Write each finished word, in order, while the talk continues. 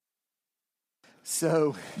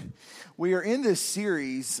So we are in this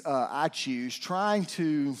series, I Choose, trying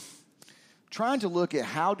to look at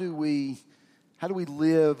how do we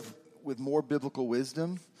live with more biblical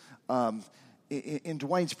wisdom. In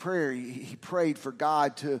Dwayne's prayer, he prayed for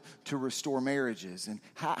God to restore marriages, and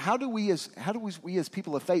how do we as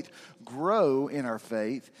people of faith grow in our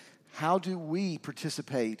faith? How do we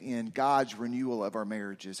participate in God's renewal of our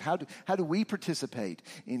marriages? How do we participate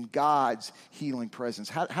in God's healing presence?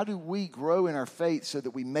 How do we grow in our faith so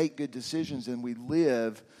that we make good decisions and we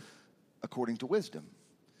live according to wisdom?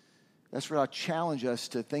 That's what I challenge us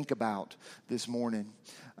to think about this morning.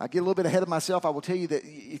 I get a little bit ahead of myself. I will tell you that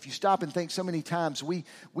if you stop and think, so many times we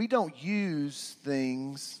don't use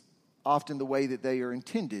things often the way that they are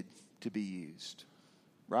intended to be used,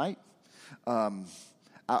 right?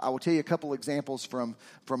 I will tell you a couple examples from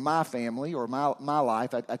my family or my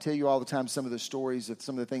life. I tell you all the time some of the stories of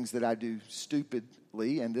some of the things that I do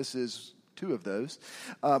stupidly, and this is two of those.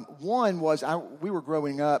 One was we were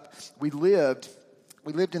growing up.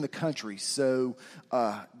 We lived in the country, so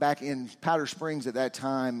back in Powder Springs at that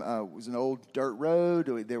time, it was an old dirt road.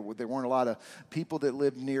 There weren't a lot of people that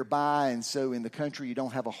lived nearby, and so in the country you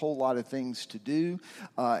don't have a whole lot of things to do.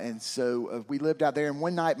 And so we lived out there, and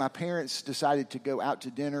one night my parents decided to go out to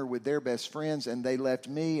dinner with their best friends, and they left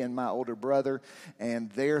me and my older brother and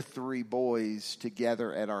their three boys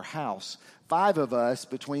together at our house. 5 of us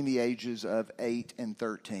between the ages of 8 and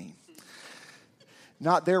 13.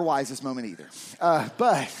 Not their wisest moment either.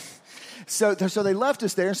 So they left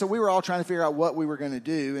us there, and so we were all trying to figure out what we were going to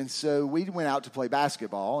do, and so we went out to play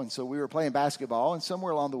basketball, and so we were playing basketball, and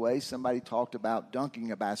somewhere along the way, somebody talked about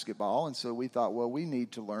dunking a basketball, and so we thought, well, we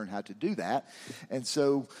need to learn how to do that, and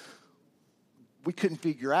so we couldn't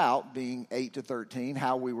figure out, being 8 to 13,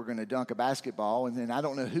 how we were going to dunk a basketball, and then I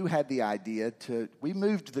don't know who had the idea we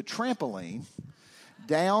moved the trampoline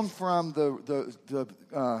down from the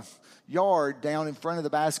yard down in front of the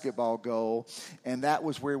basketball goal, and that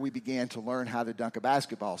was where we began to learn how to dunk a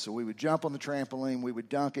basketball. So we would jump on the trampoline, we would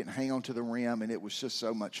dunk it and hang on to the rim, and it was just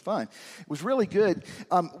so much fun. It was really good.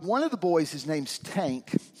 One of the boys, his name's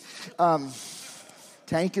Tank.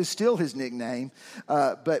 Tank is still his nickname,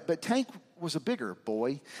 but Tank was a bigger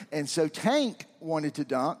boy, and so Tank wanted to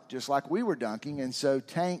dunk just like we were dunking, and so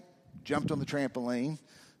Tank jumped on the trampoline,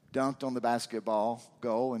 dunked on the basketball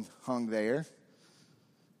goal, and hung there.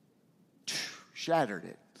 Shattered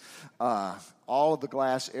it. All of the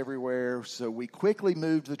glass everywhere. So we quickly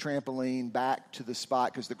moved the trampoline back to the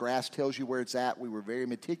spot because the grass tells you where it's at. We were very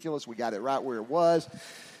meticulous. We got it right where it was.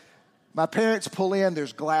 My parents pull in.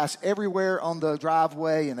 There's glass everywhere on the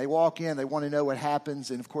driveway, and they walk in. They want to know what happens.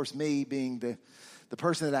 And, of course, me being the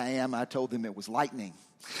person that I am, I told them it was lightning.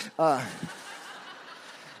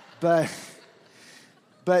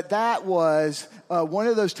 But that was one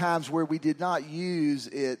of those times where we did not use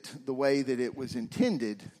it the way that it was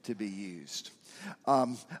intended to be used.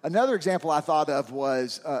 Another example I thought of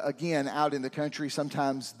was, again, out in the country,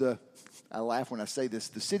 sometimes I laugh when I say this,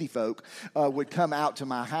 the city folk would come out to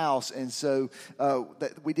my house, and so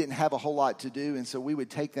we didn't have a whole lot to do, and so we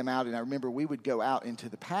would take them out, and I remember we would go out into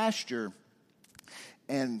the pasture.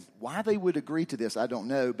 And why they would agree to this, I don't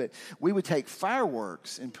know, but we would take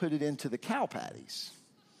fireworks and put it into the cow patties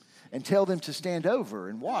and tell them to stand over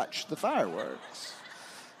and watch the fireworks.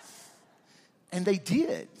 And they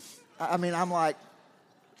did. I mean, I'm like,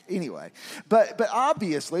 anyway. But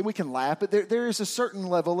obviously, we can laugh, but there is a certain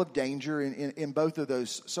level of danger in both of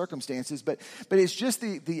those circumstances. But it's just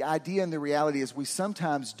the idea and the reality is we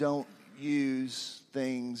sometimes don't use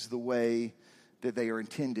things the way that they are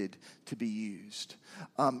intended to be used.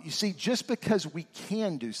 You see, just because we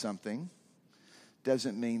can do something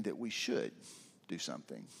doesn't mean that we should do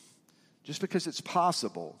something. Just because it's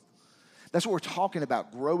possible. That's what we're talking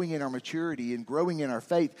about. Growing in our maturity and growing in our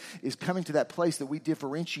faith is coming to that place that we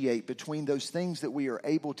differentiate between those things that we are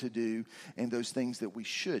able to do and those things that we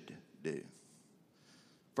should do.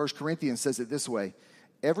 1 Corinthians says it this way: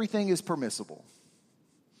 everything is permissible,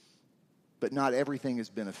 but not everything is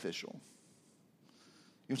beneficial.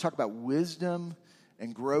 You want to talk about wisdom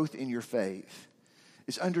and growth in your faith.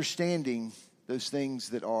 It's understanding those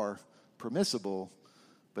things that are permissible,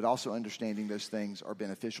 but also understanding those things are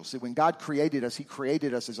beneficial. See, when God created us, he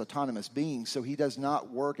created us as autonomous beings, so he does not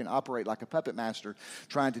work and operate like a puppet master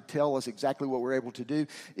trying to tell us exactly what we're able to do.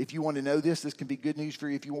 If you want to know this can be good news for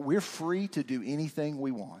you. If you want, we're free to do anything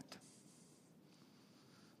we want.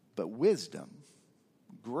 But wisdom,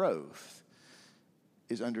 growth,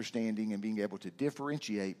 is understanding and being able to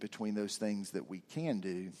differentiate between those things that we can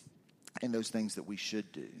do and those things that we should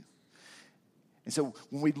do. And so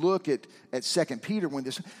when we look at 2 Peter, when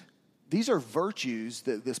these are virtues,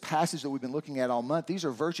 this passage that we've been looking at all month, these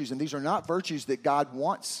are virtues, and these are not virtues that God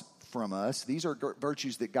wants from us. These are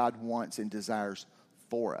virtues that God wants and desires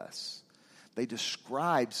for us. They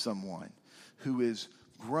describe someone who is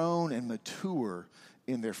grown and mature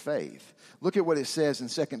in their faith. Look at what it says in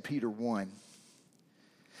 2 Peter 1.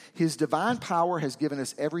 His divine power has given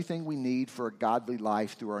us everything we need for a godly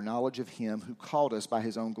life through our knowledge of him who called us by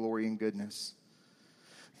his own glory and goodness.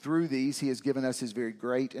 Through these, he has given us his very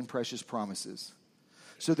great and precious promises,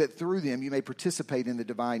 so that through them you may participate in the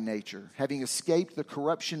divine nature, having escaped the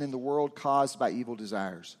corruption in the world caused by evil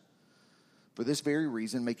desires. For this very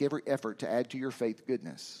reason, make every effort to add to your faith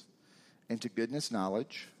goodness, and to goodness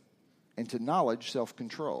knowledge, and to knowledge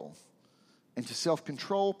self-control, and to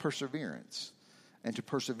self-control perseverance, and to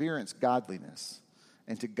perseverance godliness,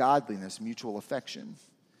 and to godliness mutual affection,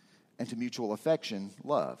 and to mutual affection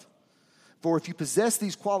love. For if you possess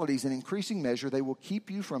these qualities in increasing measure, they will keep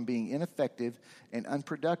you from being ineffective and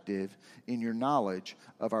unproductive in your knowledge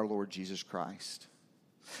of our Lord Jesus Christ.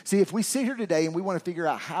 See, if we sit here today and we want to figure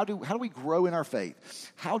out how do we grow in our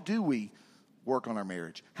faith, how do we work on our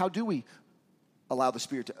marriage, how do we allow the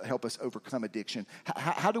Spirit to help us overcome addiction,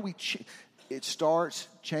 how do we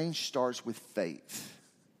change starts with faith.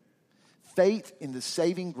 Faith in the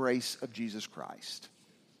saving grace of Jesus Christ.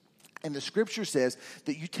 And the scripture says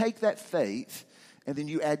that you take that faith and then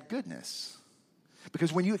you add goodness.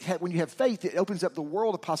 Because when you have faith, it opens up the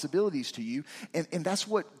world of possibilities to you. And that's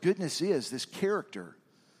what goodness is, this character,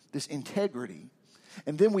 this integrity.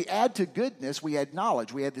 And then we add to goodness, we add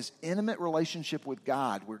knowledge. We add this intimate relationship with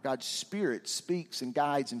God where God's Spirit speaks and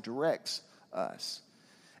guides and directs us.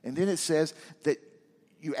 And then it says that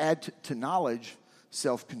you add to knowledge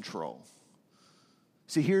self-control.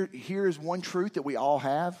 See, here is one truth that we all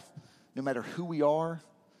have, no matter who we are,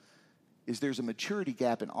 is there's a maturity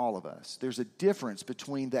gap in all of us. There's a difference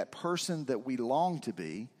between that person that we long to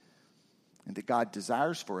be and that God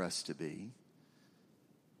desires for us to be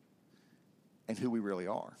and who we really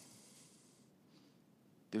are.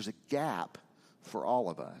 There's a gap for all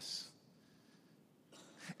of us.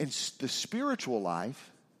 And the spiritual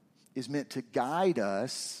life is meant to guide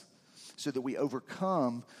us so that we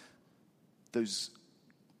overcome those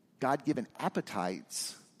God-given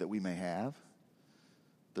appetites that we may have,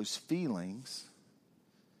 those feelings,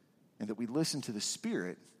 and that we listen to the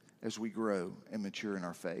Spirit as we grow and mature in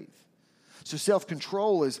our faith. So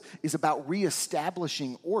self-control is about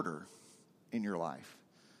reestablishing order in your life,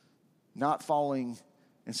 not falling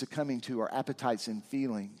and succumbing to our appetites and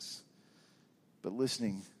feelings, but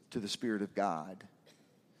listening to the Spirit of God.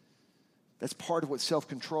 That's part of what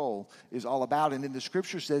self-control is all about. And then the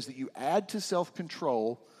scripture says that you add to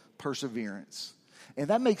self-control perseverance. And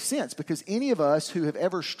that makes sense because any of us who have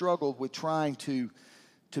ever struggled with trying to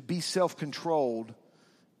be self-controlled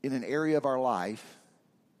in an area of our life,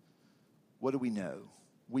 what do we know?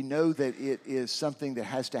 We know that it is something that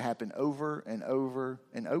has to happen over and over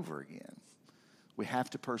and over again. We have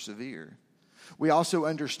to persevere. We also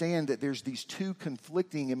understand that there's these two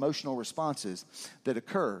conflicting emotional responses that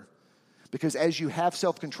occur. Because as you have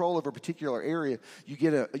self-control over a particular area, you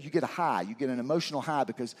get a high, you get an emotional high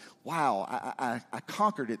because, wow, I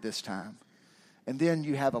conquered it this time. And then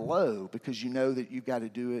you have a low because you know that you've got to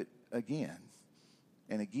do it again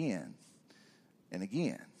and again and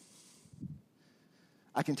again.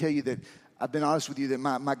 I can tell you that I've been honest with you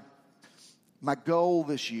that my goal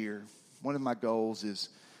this year, one of my goals is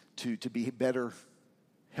to be better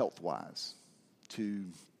health-wise, to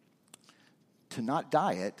not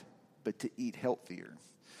diet, but to eat healthier.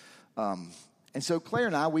 And so Claire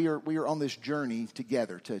and I, we are on this journey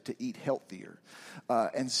together to eat healthier.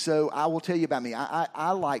 And so I will tell you about me.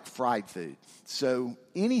 I like fried food. So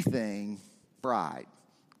anything fried,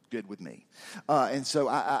 good with me. And so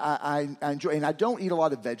I enjoy, and I don't eat a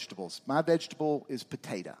lot of vegetables. My vegetable is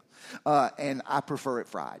potato, and I prefer it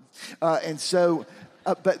fried. And so...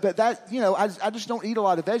 But that, I just don't eat a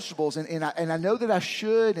lot of vegetables, and I know that I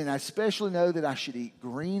should, and I especially know that I should eat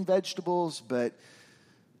green vegetables, but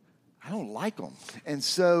I don't like them. And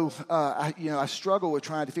so, I struggle with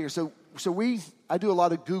trying to figure. So I do a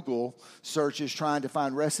lot of Google searches trying to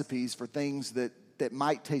find recipes for things that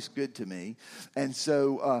might taste good to me. And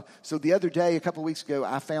so the other day, a couple of weeks ago,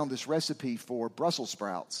 I found this recipe for Brussels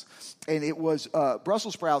sprouts, and it was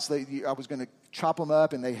Brussels sprouts. I was going to chop them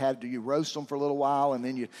up, and you roast them for a little while, and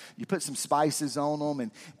then you put some spices on them, and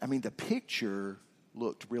I mean the picture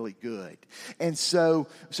looked really good. And so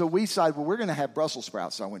we decided, well, we're going to have Brussels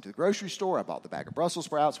sprouts. So I went to the grocery store. I bought the bag of Brussels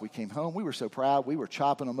sprouts. We came home. We were so proud. We were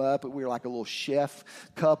chopping them up. We were like a little chef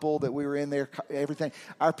couple that we were in there, everything.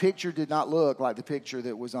 Our picture did not look like the picture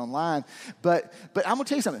that was online. But I'm going to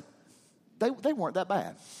tell you something. they weren't that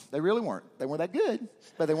bad. They really weren't. They weren't that good,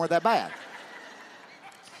 but they weren't that bad.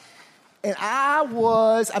 And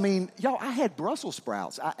y'all, I had Brussels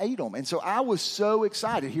sprouts. I ate them. And so I was so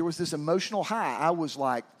excited. Here was this emotional high. I was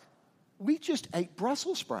like, we just ate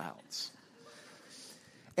Brussels sprouts.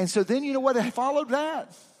 And so then you know what followed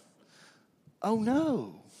that? Oh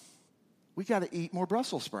no, we got to eat more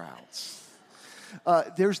Brussels sprouts.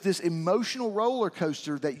 There's this emotional roller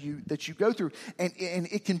coaster that you go through, and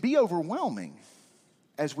it can be overwhelming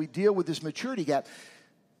as we deal with this maturity gap.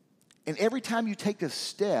 And every time you take a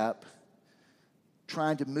step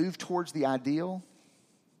trying to move towards the ideal,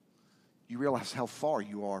 you realize how far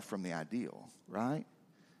you are from the ideal, right?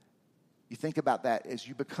 You think about that as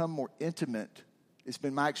you become more intimate. It's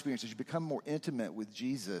been my experience, as you become more intimate with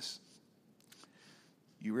Jesus,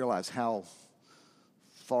 you realize how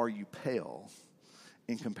far you pale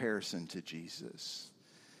in comparison to Jesus.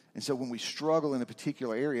 And so when we struggle in a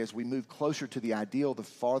particular area, as we move closer to the ideal, the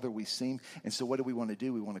farther we seem. And so what do we want to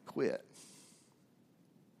do? We want to quit.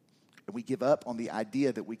 And we give up on the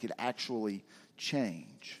idea that we could actually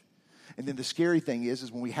change. And then the scary thing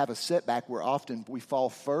is when we have a setback, we fall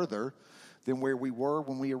further than where we were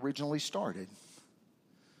when we originally started.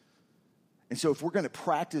 And so if we're going to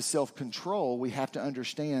practice self-control, we have to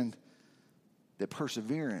understand that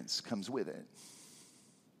perseverance comes with it.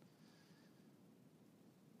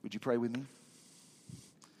 Would you pray with me?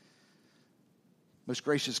 Most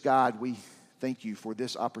gracious God, we thank you for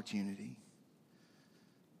this opportunity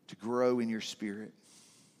to grow in your Spirit.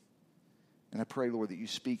 And I pray, Lord, that you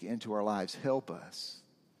speak into our lives. Help us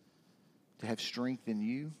to have strength in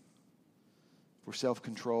you for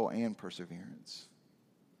self-control and perseverance.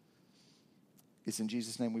 It's in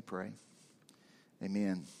Jesus' name we pray.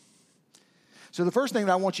 Amen. So the first thing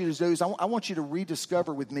that I want you to do is I want you to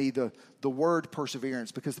rediscover with me the word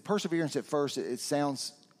perseverance, because the perseverance at first, it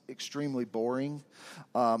sounds extremely boring.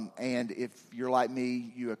 And if you're like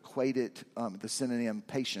me, you equate it, the synonym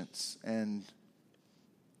patience, and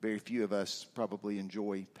very few of us probably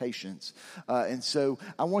enjoy patience. And so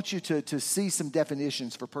I want you to see some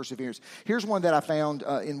definitions for perseverance. Here's one that I found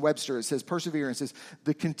in Webster. It says perseverance is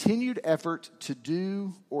the continued effort to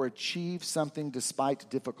do or achieve something despite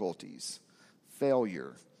difficulties,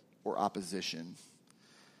 failure, or opposition.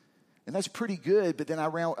 And that's pretty good, but then I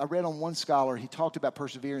read on one scholar, he talked about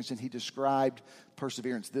perseverance, and he described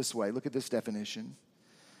perseverance this way. Look at this definition.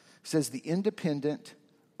 It says the independent,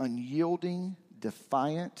 unyielding,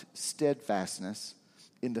 defiant steadfastness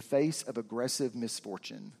in the face of aggressive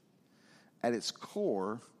misfortune. At its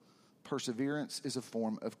core, perseverance is a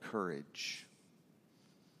form of courage.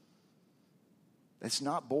 That's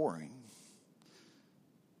not boring.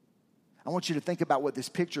 I want you to think about what this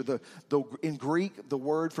picture, in Greek, the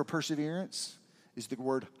word for perseverance is the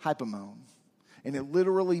word hypomone. And it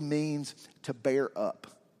literally means to bear up,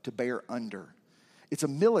 to bear under. It's a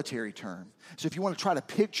military term. So if you want to try to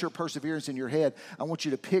picture perseverance in your head, I want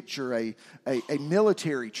you to picture a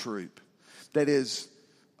military troop that is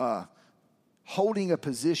holding a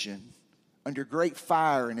position under great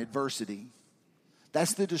fire and adversity.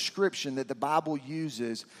 That's the description that the Bible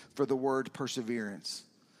uses for the word perseverance.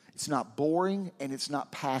 It's not boring and it's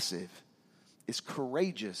not passive. It's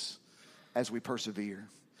courageous as we persevere.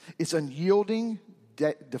 It's unyielding,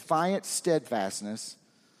 defiant steadfastness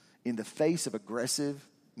in the face of aggressive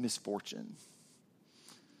misfortune.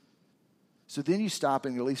 So then you stop,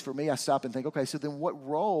 and at least for me, I stop and think, okay, so then what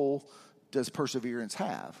role does perseverance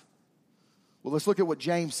have? Well, let's look at what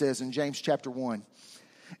James says in James chapter 1.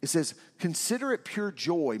 It says, consider it pure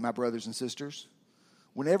joy, my brothers and sisters,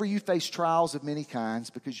 whenever you face trials of many kinds,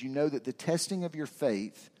 because you know that the testing of your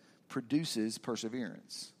faith produces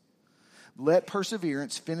perseverance. Let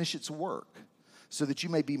perseverance finish its work so that you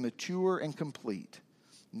may be mature and complete,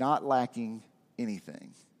 not lacking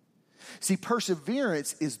anything. See,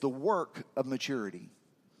 perseverance is the work of maturity.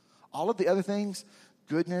 All of the other things,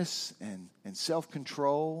 goodness and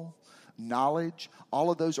self-control, knowledge,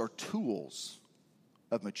 all of those are tools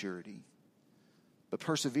of maturity. But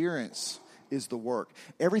perseverance is the work.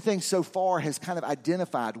 Everything so far has kind of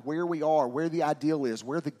identified where we are, where the ideal is,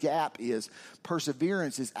 where the gap is.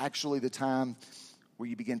 Perseverance is actually the time where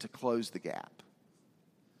you begin to close the gap,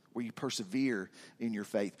 where you persevere in your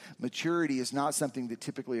faith. Maturity is not something that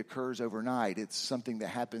typically occurs overnight. It's something that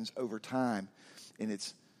happens over time, and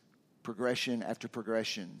it's progression after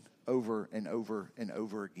progression, over and over and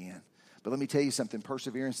over again. But let me tell you something.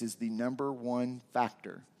 Perseverance is the number one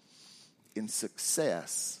factor in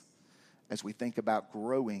success as we think about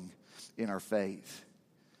growing in our faith.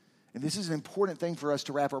 And this is an important thing for us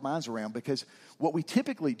to wrap our minds around, because what we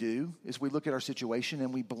typically do is we look at our situation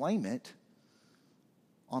and we blame it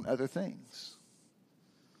on other things.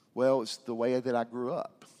 Well, it's the way that I grew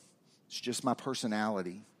up. It's just my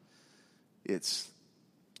personality. It's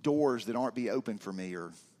doors that aren't being opened for me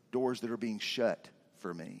or doors that are being shut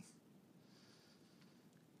for me.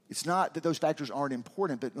 It's not that those factors aren't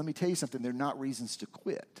important, but let me tell you something, they're not reasons to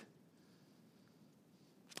quit.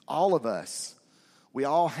 All of us, we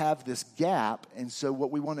all have this gap, and so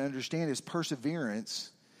what we want to understand is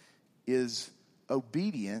perseverance is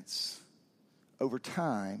obedience over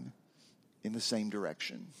time in the same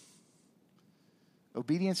direction.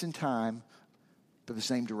 Obedience in time, but the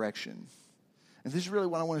same direction. And this is really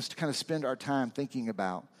what I want us to kind of spend our time thinking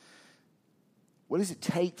about. What does it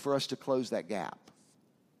take for us to close that gap?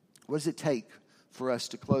 What does it take for us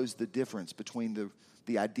to close the difference between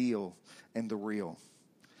the ideal and the real?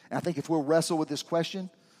 And I think if we'll wrestle with this question,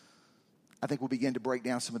 I think we'll begin to break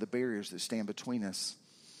down some of the barriers that stand between us.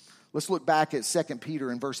 Let's look back at 2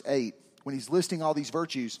 Peter in verse 8. When he's listing all these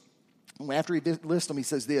virtues, after he lists them, he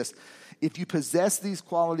says this: if you possess these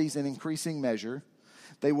qualities in increasing measure,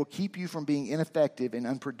 they will keep you from being ineffective and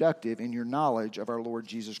unproductive in your knowledge of our Lord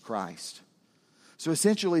Jesus Christ. So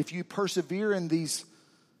essentially, if you persevere in these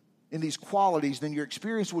qualities, then your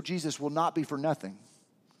experience with Jesus will not be for nothing.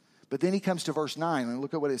 But then he comes to verse 9, and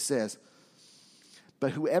look at what it says.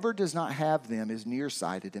 But whoever does not have them is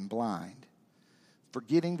nearsighted and blind,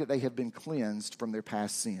 forgetting that they have been cleansed from their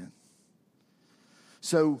past sin.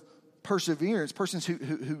 So perseverance, persons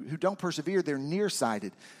who don't persevere, they're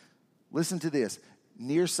nearsighted. Listen to this.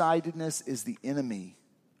 Nearsightedness is the enemy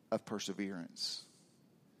of perseverance.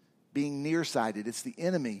 Being nearsighted, it's the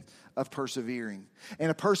enemy of persevering. And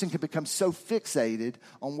a person can become so fixated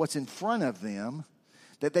on what's in front of them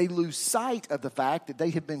that they lose sight of the fact that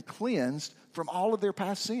they have been cleansed from all of their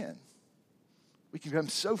past sin. We can become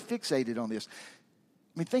so fixated on this.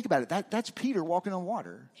 I mean, think about it. That's Peter walking on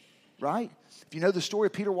water, right? If you know the story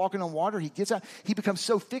of Peter walking on water, he gets out. He becomes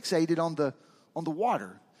so fixated on the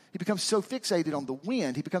water. He becomes so fixated on the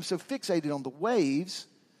wind. He becomes so fixated on the waves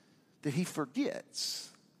that he forgets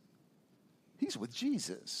he's with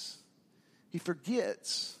Jesus. He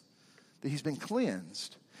forgets that he's been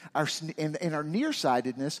cleansed. And our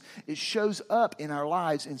nearsightedness, it shows up in our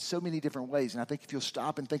lives in so many different ways. And I think if you'll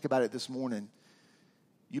stop and think about it this morning,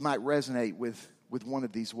 you might resonate with one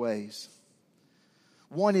of these ways.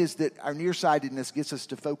 One is that our nearsightedness gets us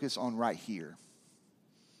to focus on right here,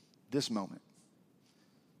 this moment,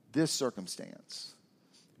 this circumstance,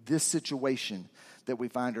 this situation that we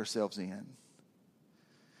find ourselves in.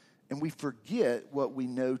 And we forget what we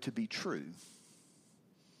know to be true.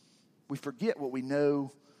 We forget what we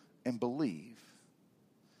know and believe.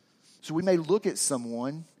 So we may look at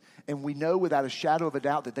someone and we know without a shadow of a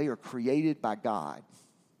doubt that they are created by God.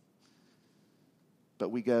 But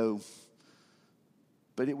we go,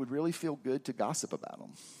 but it would really feel good to gossip about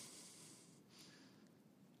them.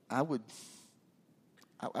 I would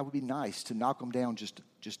be nice to knock them down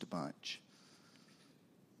just a bunch.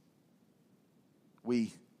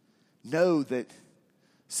 We know that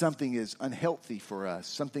something is unhealthy for us,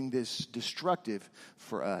 something that's destructive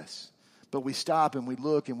for us. But we stop and we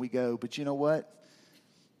look and we go, but you know what?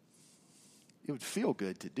 It would feel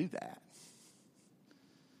good to do that.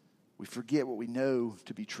 We forget what we know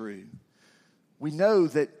to be true. We know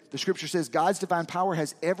that the scripture says God's divine power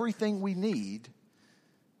has everything we need,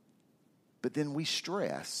 but then we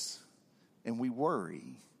stress and we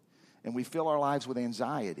worry and we fill our lives with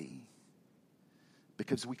anxiety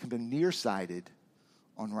because we can be nearsighted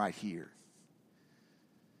on right here.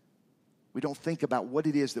 We don't think about what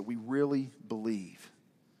it is that we really believe.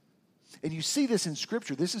 And you see this in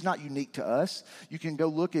Scripture. This is not unique to us. You can go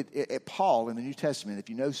look at Paul in the New Testament. If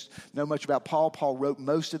you know much about Paul, Paul wrote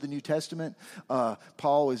most of the New Testament.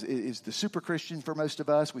 Paul is the super Christian for most of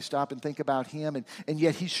us. We stop and think about him. And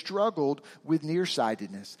yet he struggled with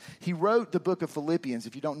nearsightedness. He wrote the book of Philippians.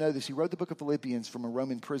 If you don't know this, he wrote the book of Philippians from a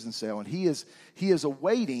Roman prison cell. And he is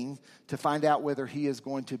awaiting to find out whether he is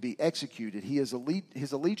going to be executed. His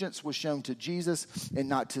allegiance was shown to Jesus and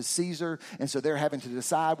not to Caesar. And so they're having to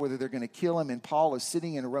decide whether they're going to kill him, and Paul is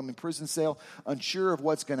sitting in a Roman prison cell, unsure of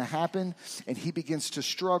what's going to happen, and he begins to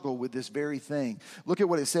struggle with this very thing. Look at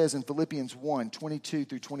what it says in Philippians 1, 22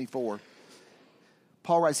 through 24.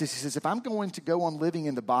 Paul writes this, he says, if I'm going to go on living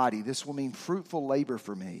in the body, this will mean fruitful labor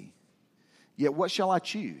for me. Yet what shall I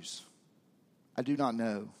choose? I do not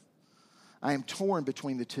know. I am torn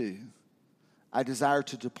between the two. I desire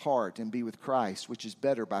to depart and be with Christ, which is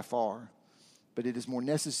better by far. But it is more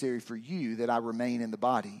necessary for you that I remain in the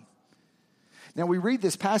body. Now, we read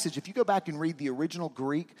this passage. If you go back and read the original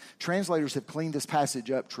Greek, translators have cleaned this passage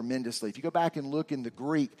up tremendously. If you go back and look in the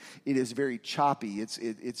Greek, it is very choppy.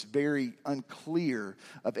 It's very unclear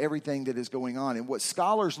of everything that is going on. And what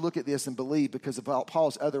scholars look at this and believe, because of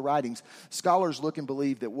Paul's other writings, scholars look and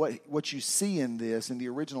believe that what you see in this, in the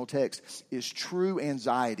original text, is true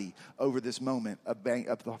anxiety over this moment of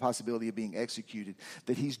the possibility of being executed,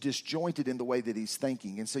 that he's disjointed in the way that he's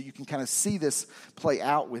thinking. And so you can kind of see this play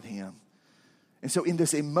out with him. And so in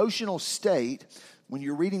this emotional state, when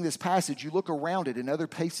you're reading this passage, you look around it in other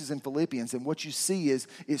places in Philippians, and what you see is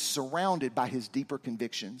surrounded by his deeper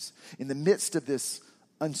convictions. In the midst of this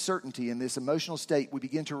uncertainty and this emotional state, we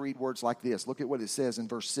begin to read words like this. Look at what it says in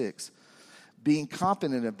verse 6. Being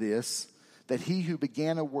confident of this, that he who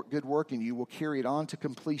began a good work in you will carry it on to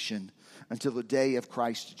completion until the day of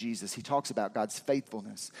Christ Jesus. He talks about God's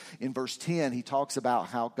faithfulness. In verse 10, he talks about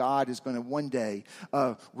how God is going to one day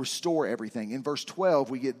restore everything. In verse 12,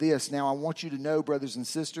 we get this. Now I want you to know, brothers and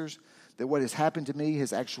sisters, that what has happened to me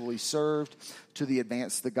has actually served to the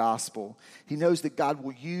advance of the gospel. He knows that God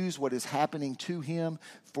will use what is happening to him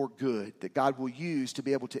for good, that God will use to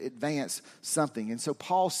be able to advance something. And so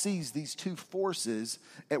Paul sees these two forces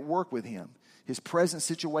at work with him. His present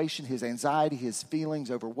situation, his anxiety, his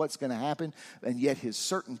feelings over what's going to happen, and yet his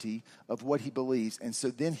certainty of what he believes. And so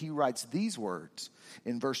then he writes these words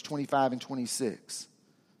in verse 25 and 26.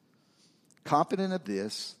 Confident of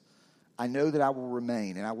this, I know that I will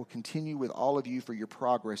remain, and I will continue with all of you for your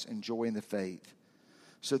progress and joy in the faith,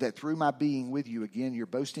 so that through my being with you again, your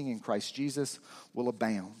boasting in Christ Jesus will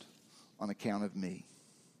abound on account of me.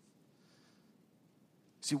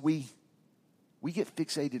 See, we get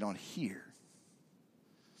fixated on here.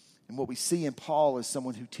 And what we see in Paul is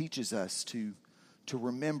someone who teaches us to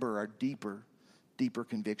remember our deeper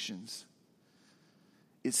convictions.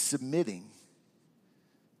 It's submitting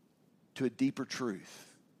to a deeper truth,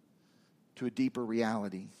 to a deeper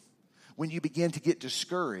reality. When you begin to get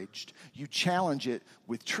discouraged, you challenge it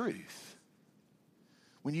with truth.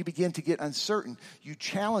 When you begin to get uncertain, you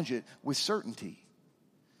challenge it with certainty.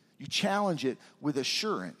 You challenge it with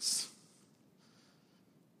assurance.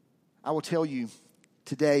 I will tell you,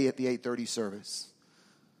 today at the 8:30 service,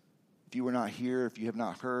 if you were not here, if you have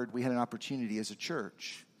not heard, we had an opportunity as a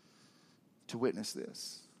church to witness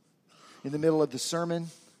this. In the middle of the sermon,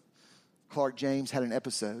 Clark James had an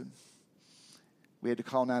episode. We had to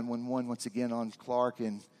call 911 once again on Clark,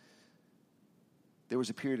 and there was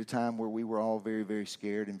a period of time where we were all very, very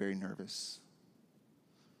scared and very nervous.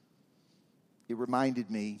 It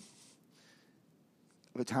reminded me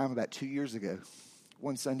of a time about 2 years ago,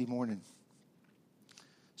 one Sunday morning.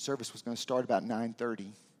 Service was going to start about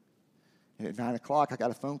 9:30. And at 9 o'clock, I got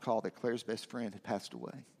a phone call that Claire's best friend had passed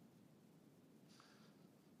away.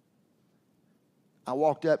 I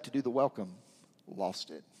walked up to do the welcome, lost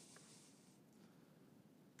it.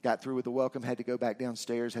 Got through with the welcome, had to go back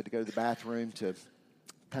downstairs, had to go to the bathroom to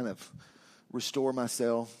kind of restore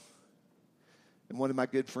myself. And one of my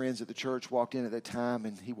good friends at the church walked in at that time,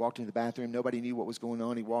 and he walked into the bathroom. Nobody knew what was going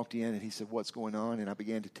on. He walked in, and he said, "What's going on?" And I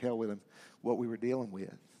began to tell with him what we were dealing with.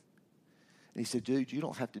 And he said, "Dude, you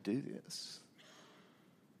don't have to do this."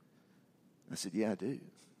 I said, "Yeah, I do.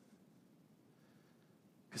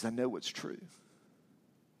 Because I know what's true."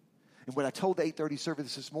 And what I told the 8:30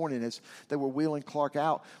 service this morning as they were wheeling Clark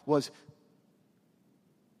out was,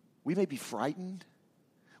 we may be frightened,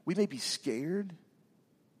 we may be scared,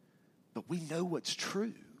 but we know what's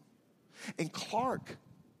true. And Clark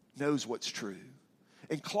knows what's true.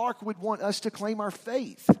 And Clark would want us to claim our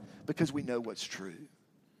faith because we know what's true.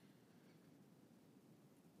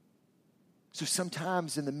 So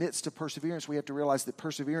sometimes in the midst of perseverance, we have to realize that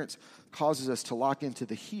perseverance causes us to lock into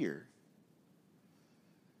the here.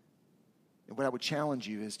 And what I would challenge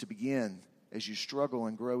you is to begin, as you struggle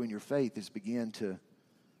and grow in your faith, is begin to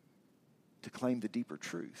claim the deeper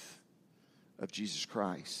truth of Jesus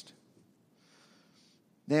Christ.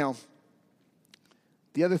 Now,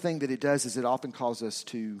 the other thing that it does is it often calls us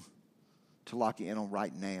to lock in on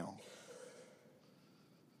right now.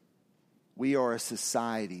 We are a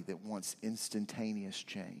society that wants instantaneous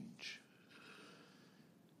change.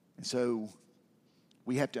 And so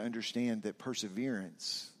we have to understand that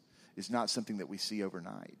perseverance is not something that we see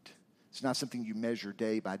overnight. It's not something you measure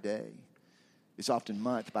day by day. It's often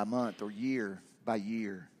month by month or year by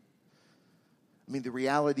year. I mean, the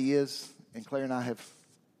reality is, and Claire and I have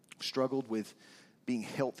struggled with being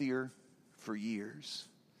healthier for years.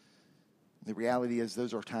 The reality is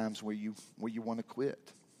those are times where you want to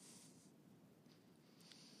quit.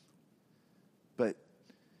 But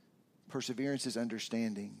perseverance is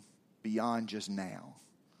understanding beyond just now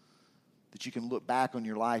that you can look back on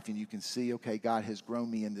your life and you can see, okay, God has grown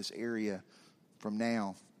me in this area from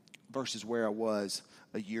now versus where I was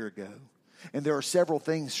a year ago. And there are several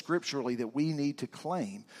things scripturally that we need to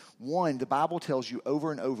claim. One, the Bible tells you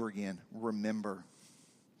over and over again, remember.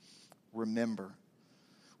 Remember.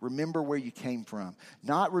 Remember where you came from.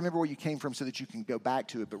 Not remember where you came from so that you can go back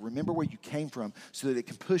to it, but remember where you came from so that it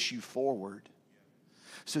can push you forward.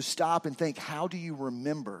 So stop and think, how do you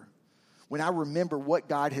remember? When I remember what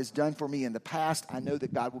God has done for me in the past, I know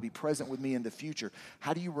that God will be present with me in the future.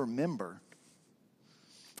 How do you remember?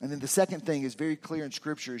 And then the second thing is very clear in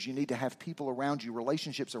Scripture is you need to have people around you,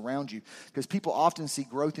 relationships around you, because people often see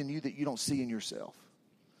growth in you that you don't see in yourself.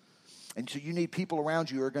 And so you need people around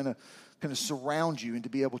you who are going to kind of surround you and to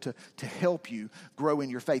be able to help you grow in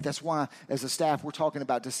your faith. That's why, as a staff, we're talking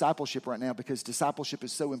about discipleship right now, because discipleship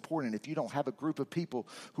is so important. If you don't have a group of people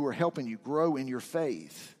who are helping you grow in your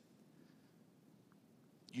faith,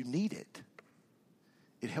 you need it.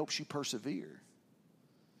 It helps you persevere.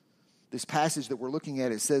 This passage that we're looking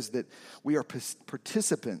at, it says that we are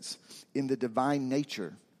participants in the divine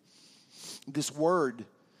nature. This word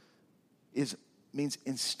means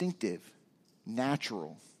instinctive,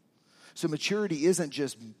 natural. So maturity isn't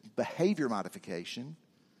just behavior modification.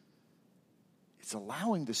 It's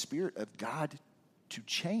allowing the Spirit of God to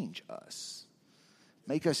change us,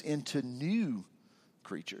 make us into new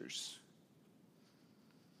creatures.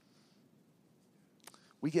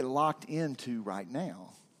 We get locked into right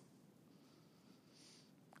now.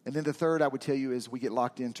 And then the third I would tell you is we get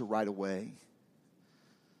locked into right away.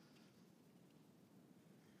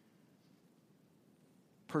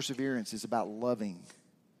 Perseverance is about loving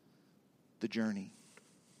the journey.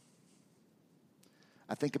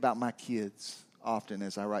 I think about my kids often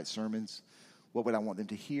as I write sermons. What would I want them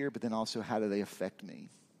to hear, but then also how do they affect me?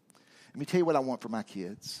 Let me tell you what I want for my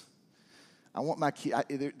kids. I want my kids,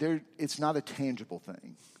 it's not a tangible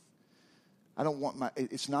thing.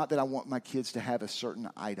 It's not that I want my kids to have a certain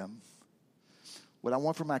item. What I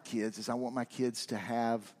want for my kids is I want my kids to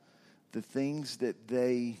have the things that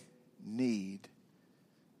they need,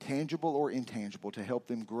 tangible or intangible, to help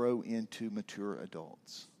them grow into mature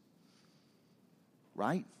adults.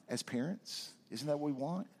 Right? As parents, isn't that what we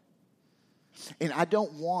want? And I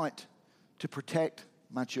don't want to protect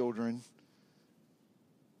my children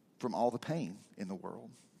from all the pain in the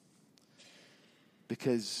world,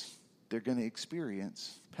 because they're going to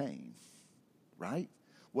experience pain, right?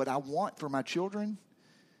 What I want for my children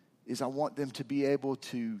is I want them to be able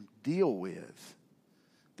to deal with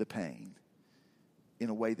the pain in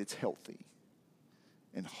a way that's healthy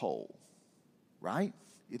and whole, right?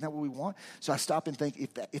 Isn't that what we want? So I stop and think,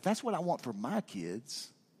 if that's what I want for my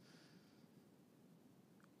kids,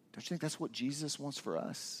 don't you think that's what Jesus wants for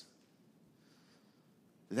us?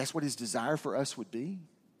 That's what his desire for us would be?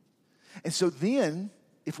 And so then,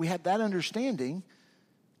 if we had that understanding,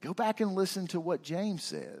 go back and listen to what James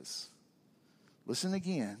says. Listen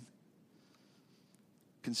again.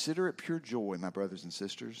 Consider it pure joy, my brothers and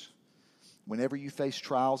sisters, whenever you face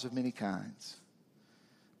trials of many kinds,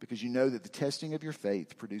 because you know that the testing of your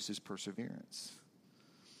faith produces perseverance.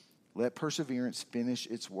 Let perseverance finish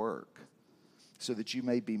its work, so that you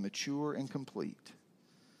may be mature and complete,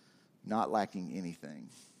 not lacking anything.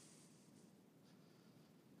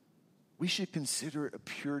 We should consider it a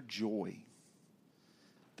pure joy,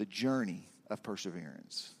 the journey of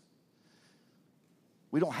perseverance.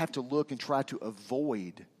 We don't have to look and try to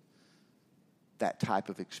avoid that type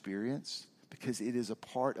of experience, because it is a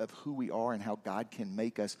part of who we are and how God can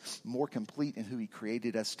make us more complete in who he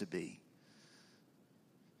created us to be.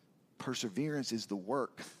 Perseverance is the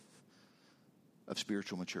work of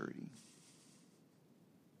spiritual maturity.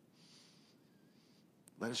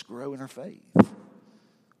 Let us grow in our faith.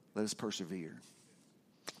 Let us persevere.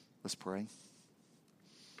 Let's pray.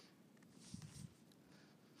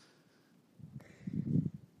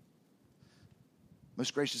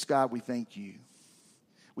 Most gracious God, we thank you.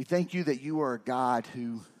 We thank you that you are a God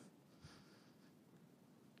who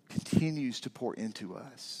continues to pour into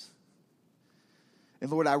us. And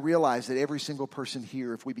Lord, I realize that every single person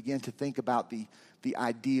here, if we begin to think about the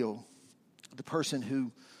ideal, the person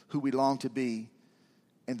who we long to be,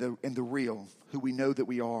 and the real, who we know that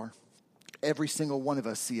we are, every single one of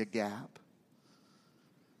us see a gap.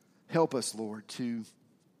 Help us, Lord, to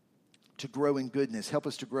grow in goodness. Help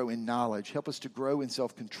us to grow in knowledge. Help us to grow in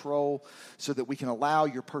self-control so that we can allow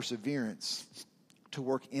your perseverance to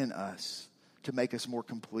work in us, to make us more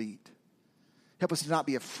complete. Help us to not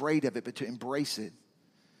be afraid of it, but to embrace it.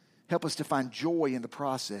 Help us to find joy in the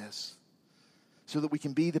process so that we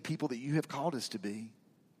can be the people that you have called us to be.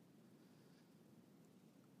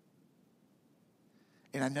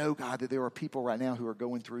 And I know, God, that there are people right now who are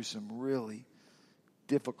going through some really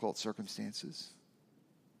difficult circumstances.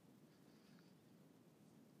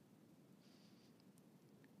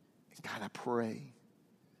 And God, I pray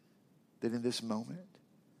that in this moment,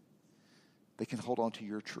 they can hold on to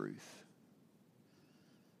your truth.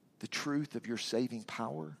 The truth of your saving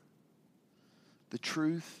power. The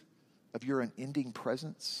truth of your unending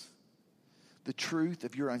presence. The truth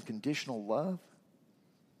of your unconditional love.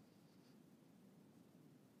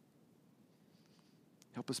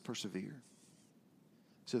 Help us persevere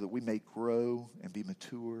so that we may grow and be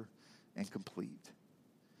mature and complete.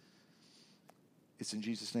 It's in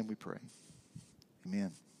Jesus' name we pray.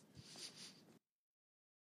 Amen.